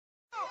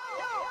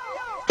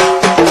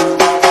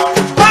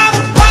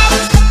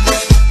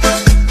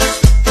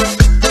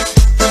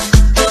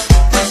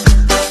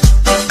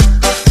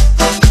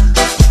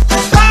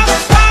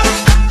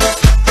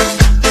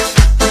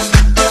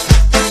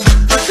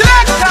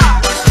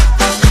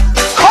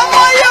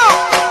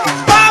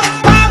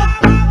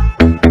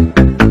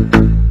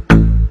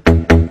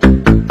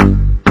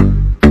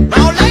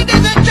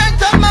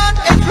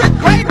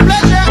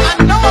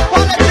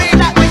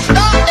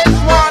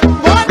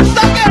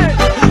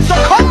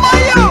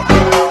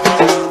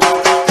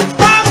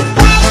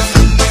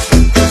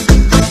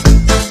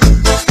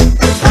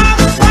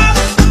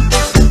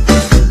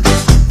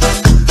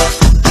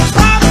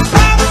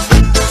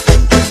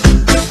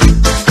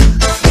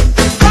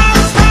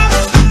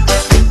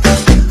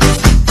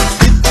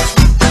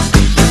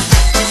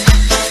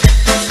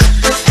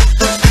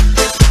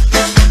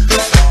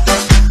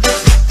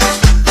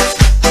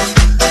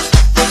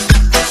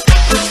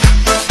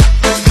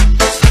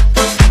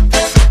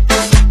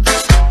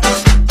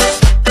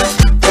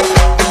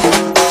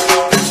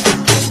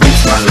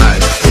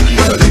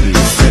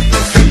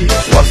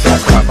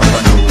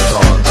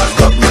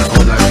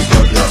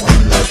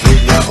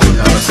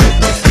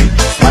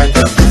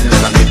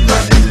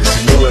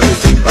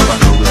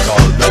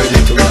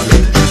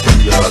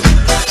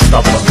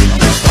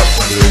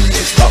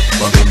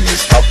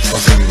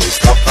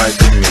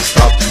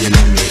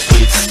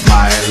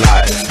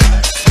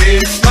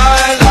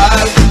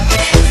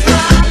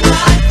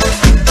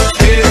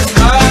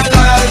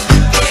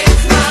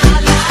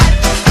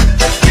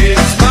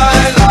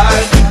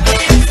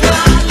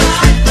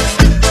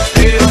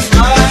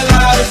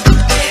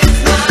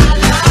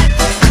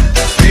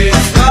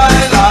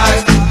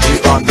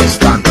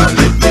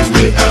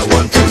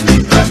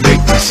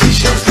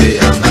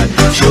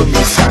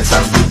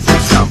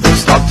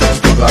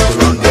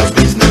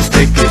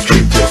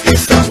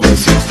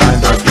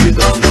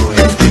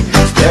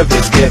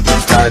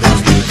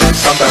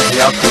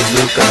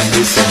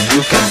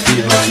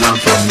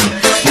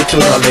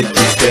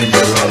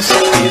dangerous.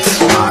 It's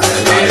my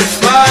life.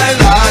 It's my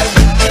life.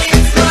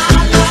 It's my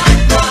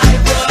life, my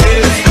world.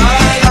 It's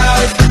my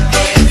life.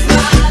 It's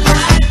my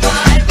life,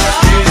 my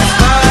world. It's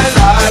my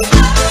life.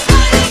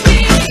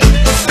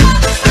 It's my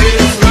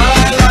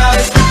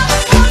life.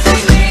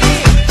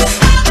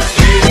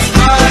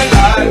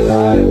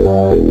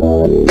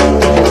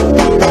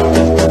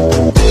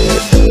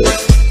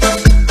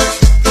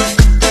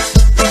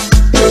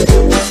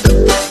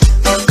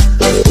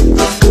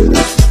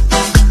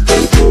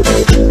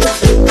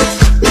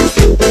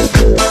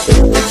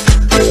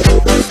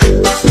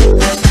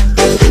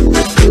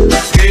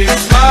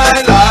 It's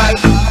my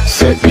life.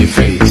 Set me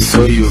free,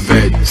 so you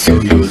beg, so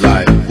you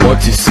lie.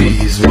 What you see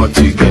is what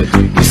you get.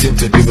 Listen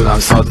to people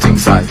and saw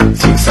things I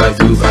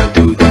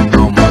do, then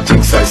no more.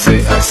 Things I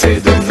say,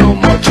 then no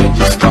more.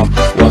 Changes come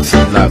once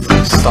in life,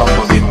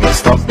 stop.